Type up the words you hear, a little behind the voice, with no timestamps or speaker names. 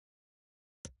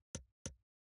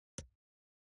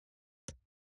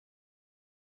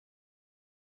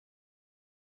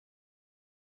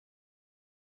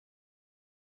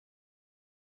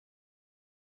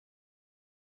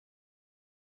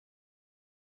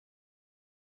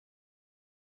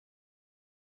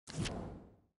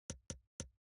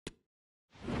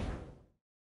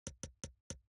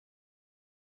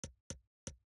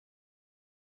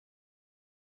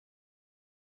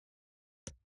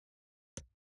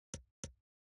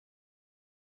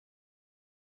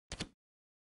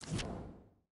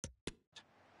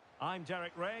I'm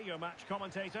Derek Ray, your match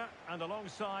commentator, and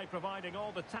alongside providing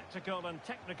all the tactical and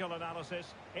technical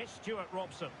analysis, it's Stuart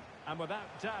Robson. And without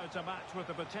doubt, a match with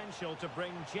the potential to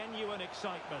bring genuine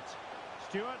excitement.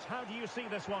 Stuart, how do you see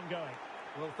this one going?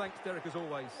 Well, thanks, Derek, as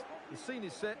always. The scene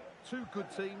is set, two good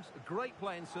teams, a great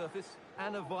playing surface,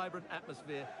 and a vibrant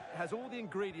atmosphere. It has all the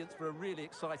ingredients for a really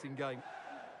exciting game.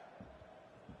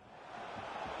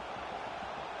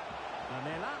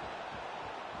 Manela.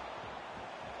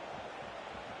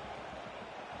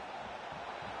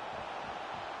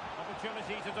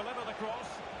 Opportunity to deliver the cross.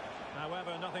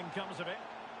 However, nothing comes of it.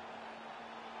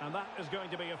 And that is going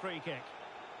to be a free kick.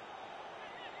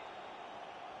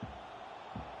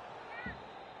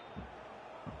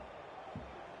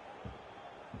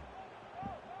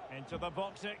 Into the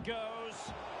box it goes.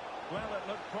 Well, it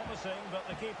looked promising, but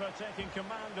the keeper taking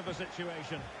command of the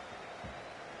situation.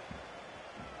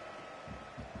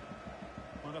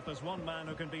 Well, if there's one man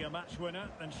who can be a match winner,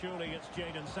 then surely it's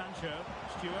Jadon Sancho.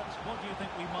 Stuart, what do you think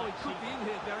we might see? He could be in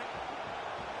here, Derek.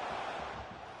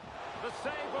 The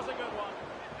save was a good one.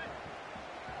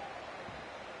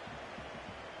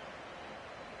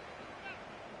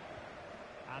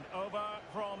 And over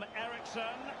from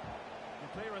Eriksson.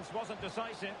 The clearance wasn't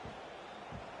decisive.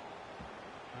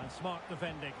 And smart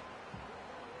defending.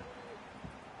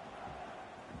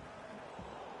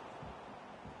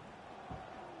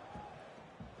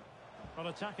 On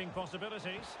attacking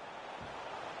possibilities.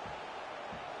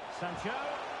 Sancho.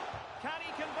 Can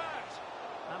he convert?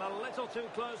 And a little too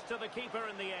close to the keeper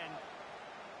in the end.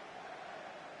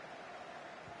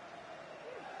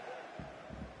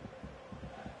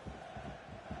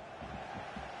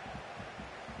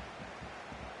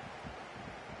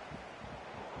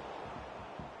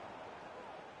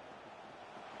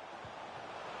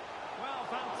 Well,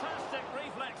 fantastic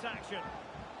reflex action.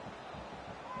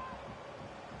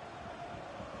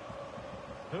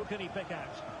 Who can he pick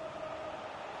out?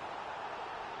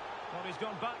 Well, he's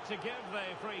gone back to give the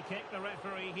free kick, the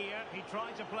referee here. He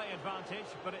tried to play advantage,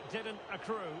 but it didn't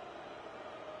accrue.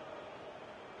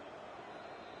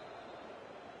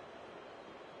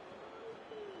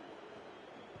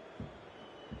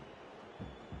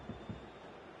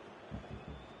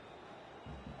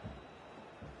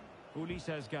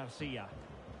 Ulises Garcia.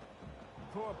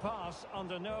 Poor pass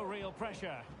under no real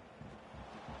pressure.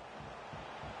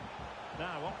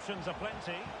 Now, options are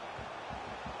plenty.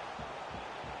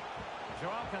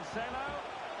 Joao Cancelo.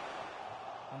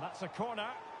 And that's a corner.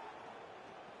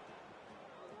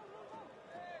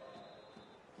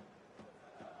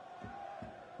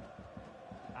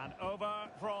 And over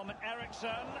from Eriksson.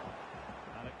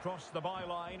 And it crossed the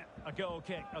byline. A goal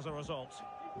kick as a result.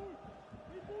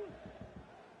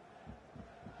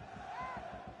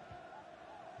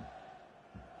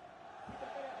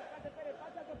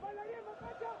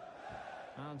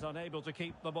 And unable to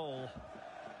keep the ball.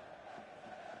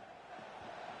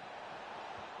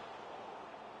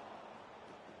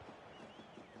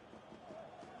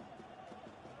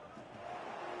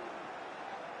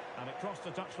 And it crossed the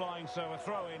touchline, so a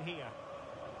throw in here.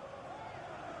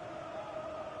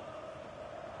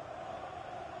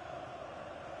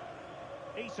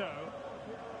 Ito.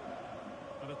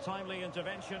 And a timely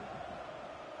intervention.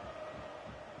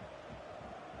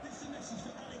 This is a message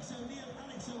for Alex O'Neill.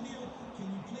 Alex O'Neill, can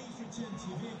you please return to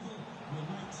your vehicle?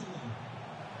 We're right to win.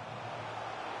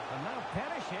 And now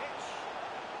Perisic.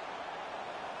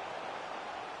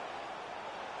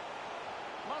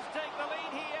 Must take the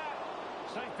lead here.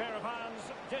 Safe pair of hands,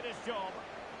 did his job.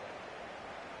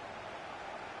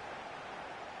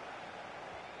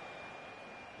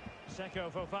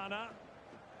 Seko Fofana.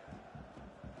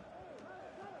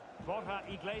 Borja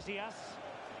Iglesias.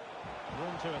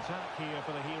 Room to attack here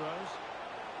for the Heroes.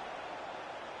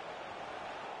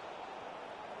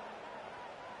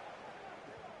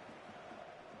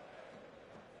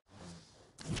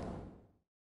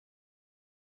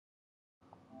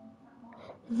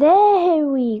 There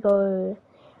we go.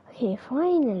 Okay,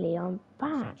 finally I'm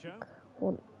back.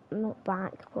 Well, not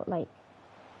back, but like,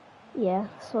 yeah.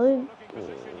 So,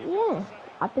 yeah.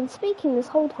 I've been speaking this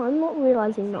whole time, not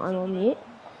realising that I'm on mute.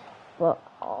 But,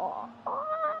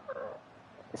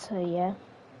 so yeah.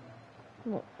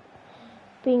 Not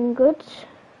being good.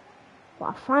 But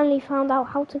I finally found out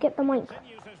how to get the mic.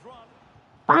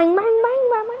 Bang, bang, bang,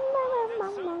 bang, bang,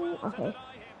 bang, bang, bang. Okay.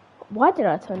 Why did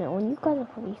I turn it on? You guys are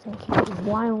probably thinking,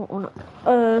 why on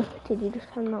earth did you just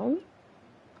turn that on?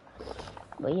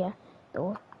 But yeah, there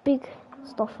was big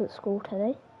stuff at school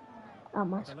today. At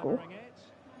my school.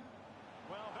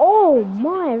 Oh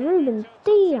my, Ruben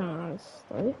Diaz,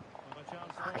 though.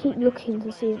 I keep looking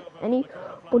to see if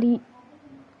anybody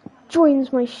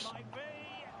joins my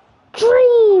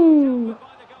dream!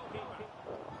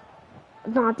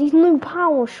 Nah, these new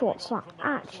power shots are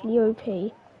actually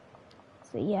OP.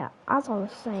 So yeah, as I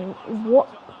was saying,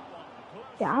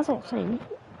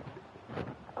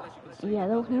 yeah,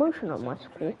 there was motion on my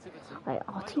school. Like,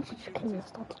 our teacher just came and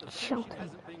started shouting.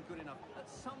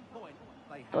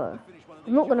 But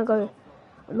I'm not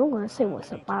gonna say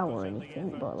what's about or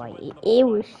anything, but like, it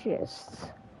was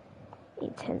just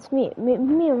intense. Me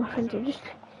and my friends were just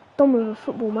done with a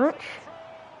football match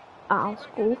at our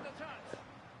school,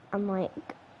 and like,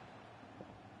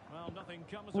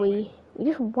 we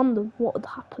just wondered what had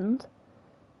happened,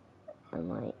 and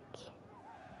like,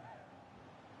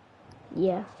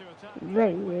 yeah,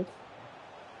 very weird.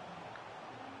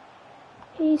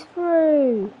 He's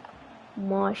through.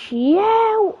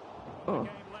 Martial.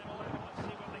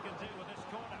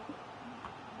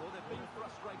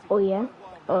 Oh yeah.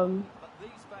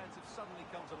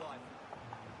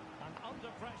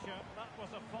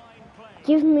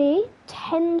 Give me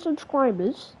 10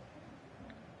 subscribers,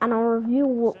 and I'll review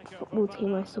what football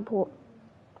team I support.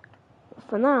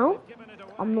 For now,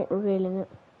 I'm not revealing it.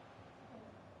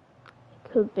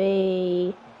 Could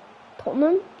be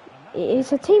Tottenham.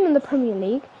 It's a team in the Premier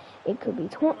League. It could be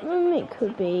Tottenham. It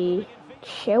could be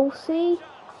Chelsea. It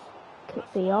could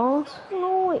be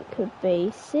Arsenal. It could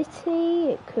be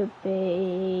City. It could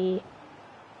be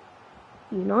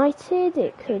United.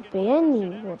 It could be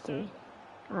anybody.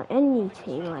 Any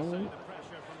team, I mean.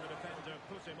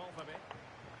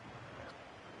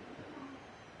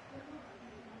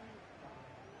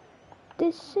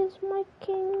 This is my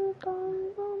kingdom.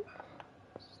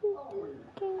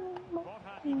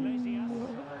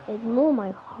 Ignore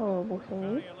my horrible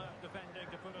thing.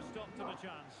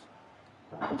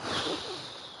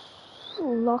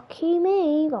 Lucky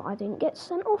me that I didn't get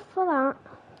sent off for that.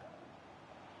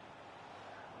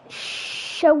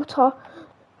 Shelter.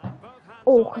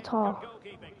 Oh, Qatar.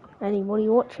 Anybody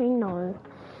watching? No.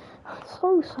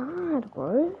 So sad,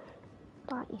 bro.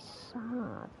 That is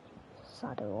sad.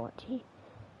 Sad to watch it.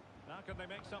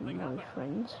 My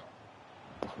friends.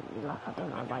 Definitely, like, I don't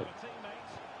know, like.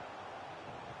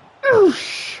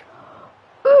 Oosh!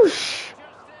 Oosh!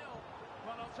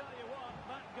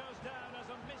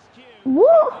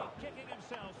 What? Well,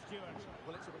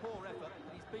 it's a poor effort.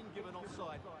 He's been given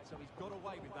offside, so he's got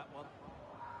away with that one.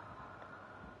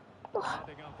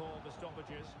 Adding up all the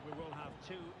stoppages, we will have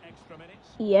 2 extra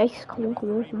minutes. Yes, come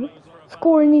on.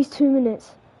 Score in these 2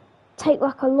 minutes. Take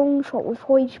like a long shot with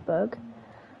Højbjerg.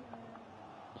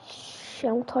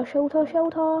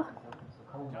 Shelter.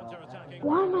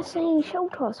 Why am I saying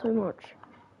shelter so much?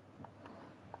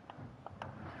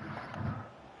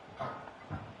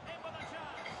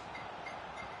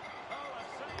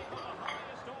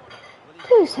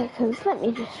 Two seconds, let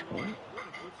me just scream.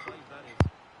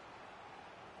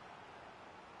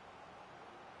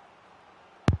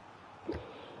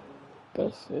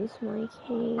 This is my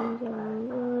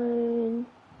kingdom.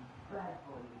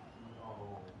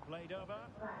 Played over.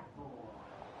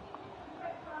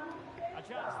 A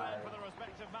chance then for the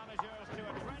respective managers to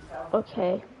address.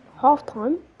 Okay, half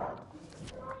time.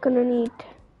 Gonna need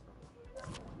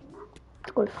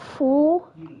to go 4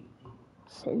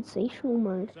 sensational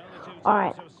mode.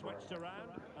 Alright.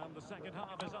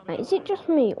 Is it just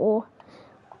me, or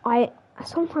I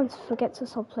sometimes forget to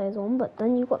sub players on, but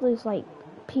then you've got those like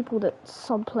people that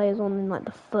sub players on in like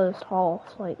the first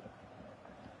half, like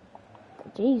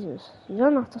Jesus, you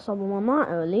don't have to sub them on that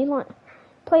early, like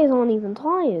players aren't even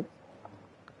tired.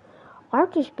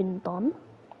 I've just been done.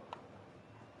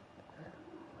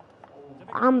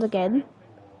 And again.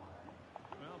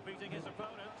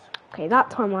 Okay, that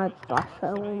time I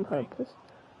fell on purpose.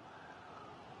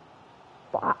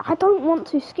 But I don't want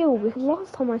to skill, because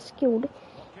last time I skilled,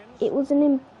 it was an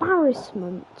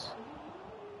embarrassment.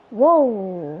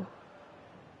 Whoa.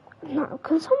 No,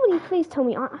 can somebody please tell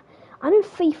me, I know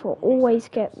FIFA always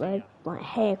get their like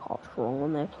haircuts wrong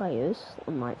on their players,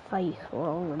 and like face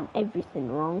wrong and everything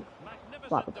wrong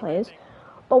about the players.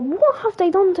 But what have they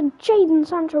done to Jadon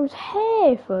Sancho's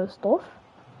hair first off?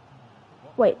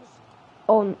 Wait.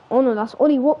 Oh no, that's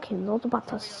Ollie Watkins. I was about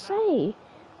to say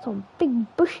some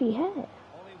big bushy hair.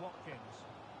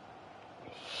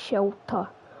 Shelter.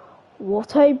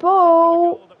 What a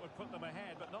ball!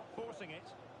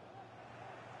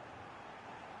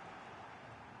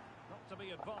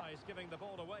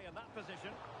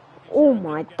 Oh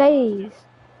my days!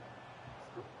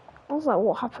 I was like,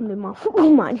 what happened in my football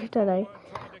match today?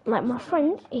 Like my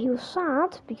friend, he was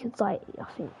sad because like I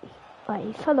think like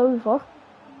he fell over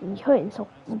and he hurt himself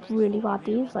really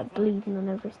badly. He was like bleeding and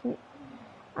everything.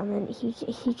 And then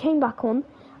he came back on,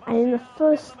 and in the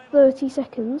first 30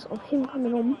 seconds of him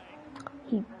coming on,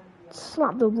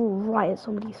 slap the ball right at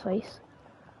somebody's face.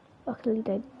 Luckily,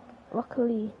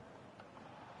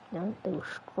 no, they were The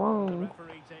strong.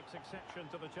 referee takes exception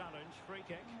to the challenge. Free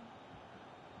kick.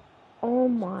 Oh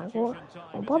my god.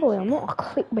 Oh, by the way, I'm not a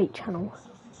clickbait channel.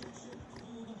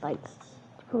 Like,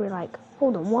 probably like,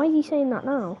 hold on, why is he saying that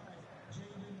now?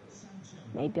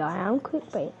 Maybe I am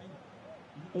clickbait.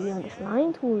 Maybe I'm just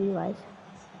lying to all you guys.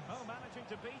 Oh, managing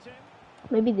to beat him.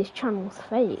 Maybe this channel's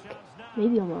fake.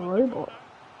 Maybe I'm a robot.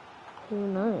 Who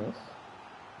knows?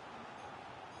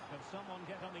 Can someone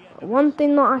get on the end of One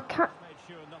thing that I can, made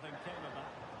sure nothing came of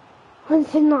that. one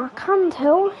thing that I can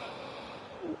tell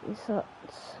is that.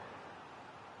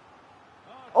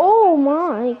 Oh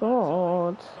my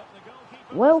god! But the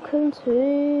goalkeeper Welcome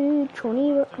to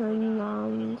Johnny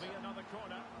Land. be another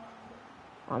corner.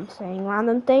 I'm saying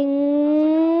random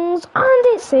things, and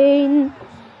it's in.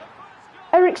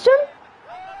 Erikson?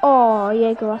 Oh,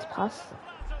 yeah, grass pass.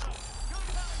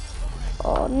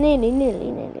 Oh, nearly. Well,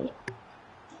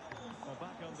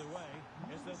 back underway.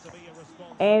 Is there to be a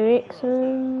response?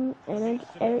 Eriksson's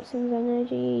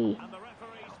energy. And the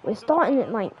referee's We're starting it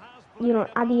like, you know,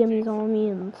 Adiyemi's army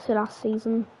and last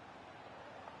season.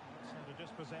 to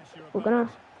dispossess your We're gonna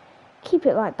keep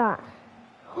it like that.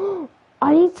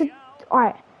 I need to.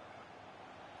 Alright.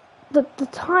 The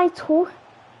title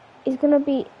is gonna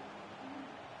be.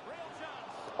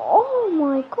 Oh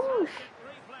my gosh.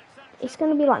 It's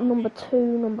gonna be like number 2,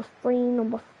 number 3,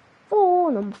 number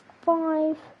 4, number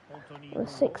 5, number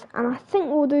 6, and I think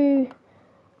we'll do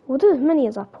as many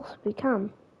as I possibly can.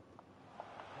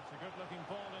 It's a good looking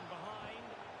ball in behind.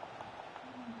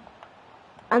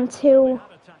 Until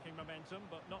Had attacking momentum,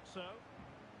 but not so.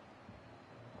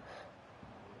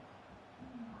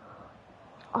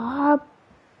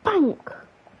 bank.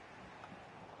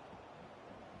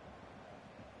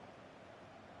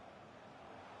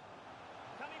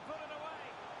 Can he put it away?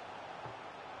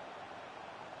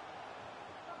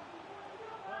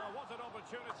 Well, what an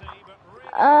opportunity, but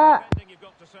really defending, you've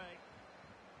got to say.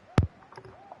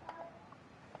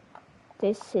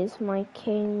 This is my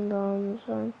kingdom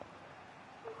zone.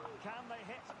 Can they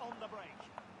hit on the break?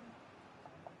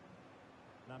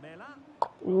 Lamela.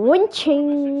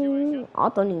 Winching. I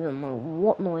don't even know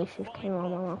what noise just came out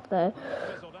of my mouth there.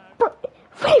 Fizzled out. But,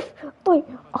 wait.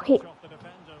 Okay, Touch off the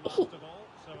defender last of all,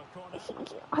 so a corner.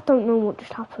 I don't know what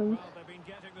just happened. Well, they've been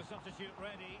getting the substitute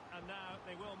ready, and now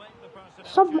they will make the personnel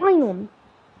Sub change. mine on.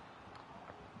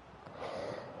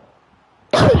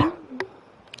 The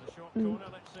short corner,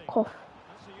 let's see. Cough.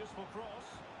 That's a useful cross.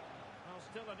 Well,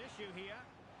 still an issue here.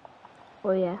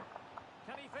 Oh yeah.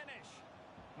 Can he finish?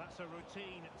 That's a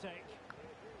routine take.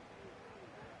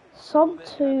 Sub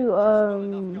to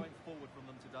Going forward from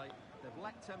them today. They've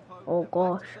lacked tempo, oh they've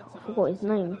gosh, lacked a sense I of forgot his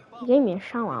urgency, name. but He gave me a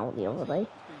shout out the other day. And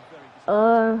it's been very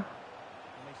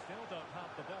they still don't have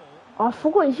the ball. I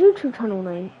forgot his YouTube channel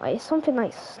name. Like it's something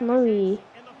like Snowy. In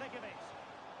the thick of it.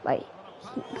 Like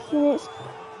he makes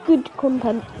good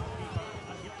content. And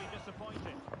he'll be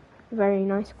disappointed. Very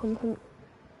nice content.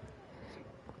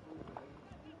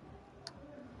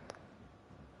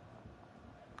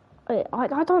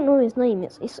 I don't know his name.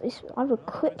 It's either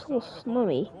Clips or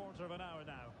Snowy. Quarter of an hour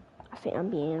now. I think I'm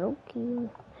being okay.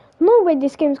 No way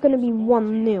this game's gonna be 1-0.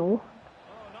 Oh,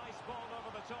 nice ball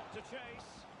over the top to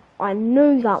chase. I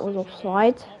knew that was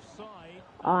offside. Offside.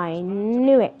 I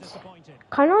knew it. Disappointed.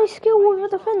 Can I skill with a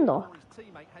defender? his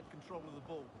teammate had control of the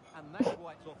ball, and that's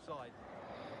why it's offside.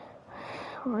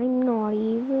 I'm not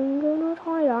even gonna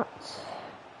try that.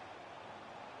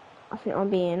 I think I'm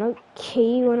being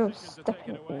okay when I'm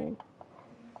stepping in.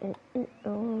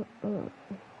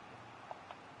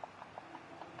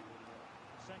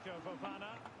 Seko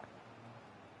Fofana.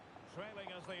 Trailing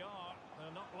as they are,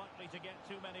 they're not likely to get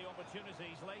too many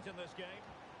opportunities late in this game.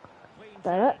 Clean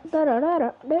challenge.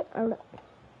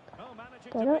 Oh,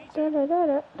 managing to beat it.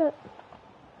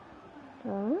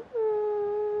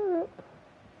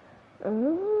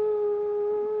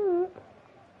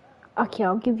 Okay,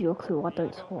 I'll give you a clue. I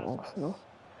don't support Arsenal.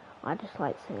 I just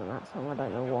like singing that song. I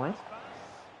don't know why.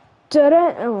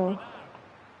 Oh.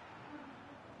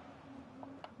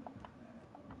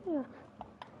 Yeah.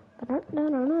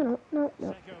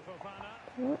 Seko Fofana.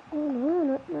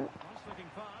 Nice looking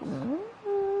pass.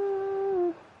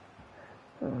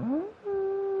 It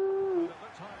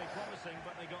looked highly promising,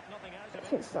 but they got nothing out of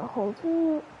it. It's the whole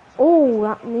thing. Oh,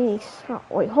 that needs.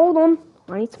 Wait, hold on.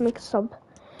 I need to make a sub.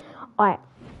 Alright.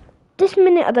 This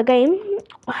minute of the game,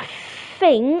 I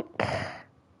think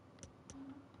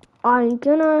I'm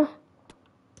gonna.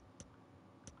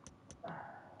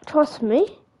 Trust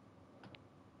me.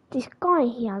 This guy,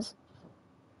 he has.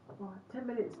 10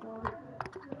 minutes,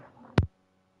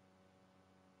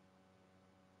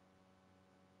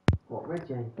 What,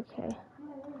 Reggie? Okay.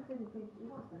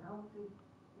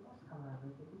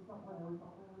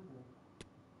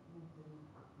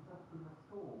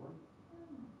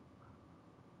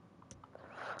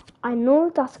 I know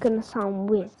that's gonna sound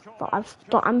weird, but I'm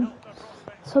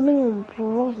subbing on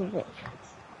Brozovic.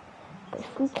 But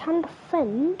if we can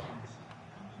defend,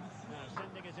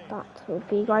 that would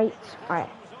be great. Right.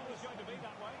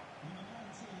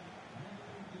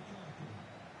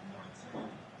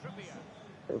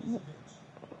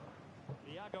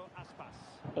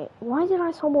 Why did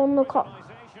I sub on Lukaku?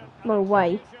 No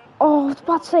way. Oh, I was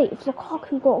about to say, if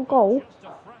Lukaku got a goal.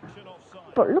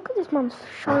 But look at this man's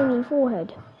shiny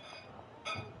forehead.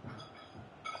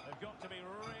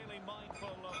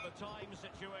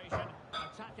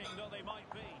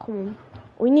 Come on.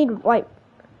 We need, like...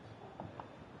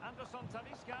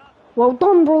 Well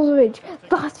done, Brozovic.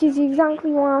 That is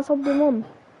exactly why I subbed him on.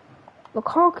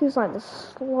 Lukaku's like the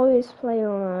slowest player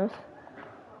on earth.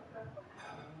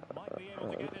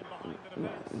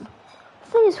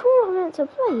 The thing is, who am I meant to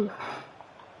play?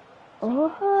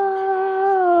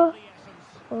 Oh,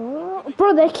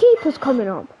 bro, their keeper's coming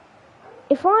up.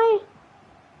 If I...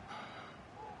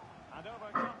 And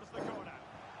over comes the corner.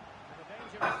 The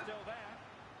danger is still there.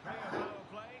 Clear foul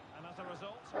play, and as a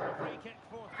result, a free kick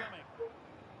forthcoming.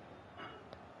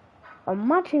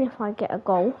 Imagine if I get a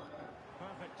goal.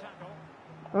 Perfect tackle.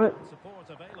 Right. Support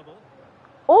available.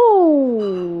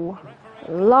 Oh,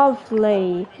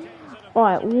 lovely.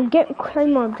 Alright, we'll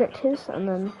claim our objectives and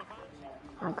then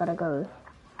I gotta go.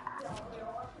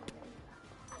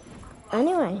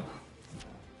 Anyway.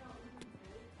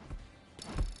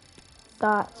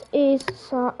 That is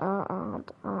sad.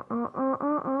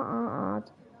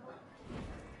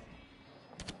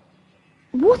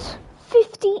 What?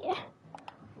 50?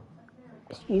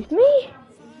 Excuse me?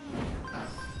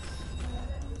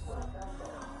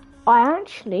 I'm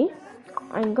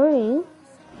going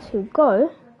to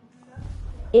go.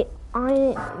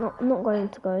 I'm not going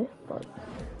to go, but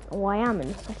I am in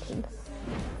a second.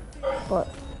 But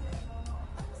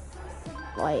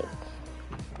like,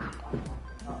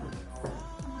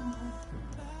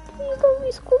 please don't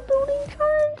be squad building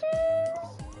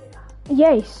challenges.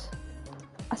 Yes,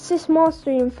 assist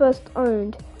mastery and first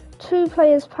owned, 2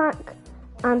 players pack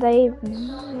and a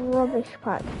rubbish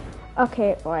pack.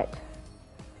 Okay, right.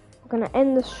 I'm gonna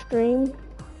end the stream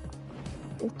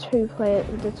with the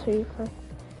 2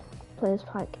 players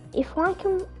pack. If I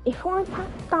pack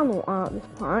Daniel out of this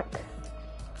pack,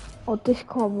 I'll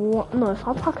discard what? No, if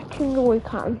I pack a Chingaroy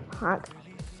pack,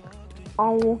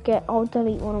 I'll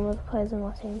delete one of the players in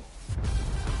my team.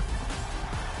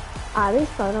 At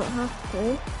least I don't have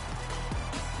to.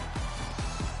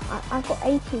 I've got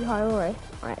 80 high already.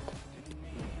 Right.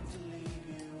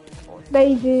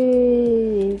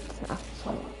 David.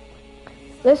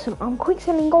 Listen, I'm quick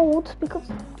selling gold because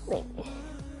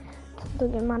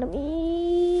don't get mad at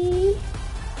me.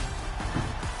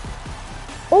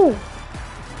 Oh!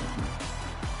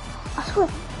 I swear,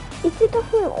 is it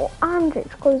definitely or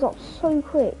Andrich goes up so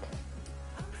quick?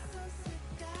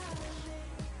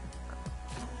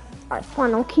 Alright,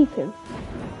 fine, I'll keep him.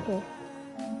 Okay.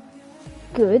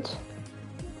 Good.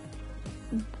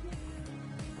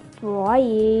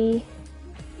 Bye.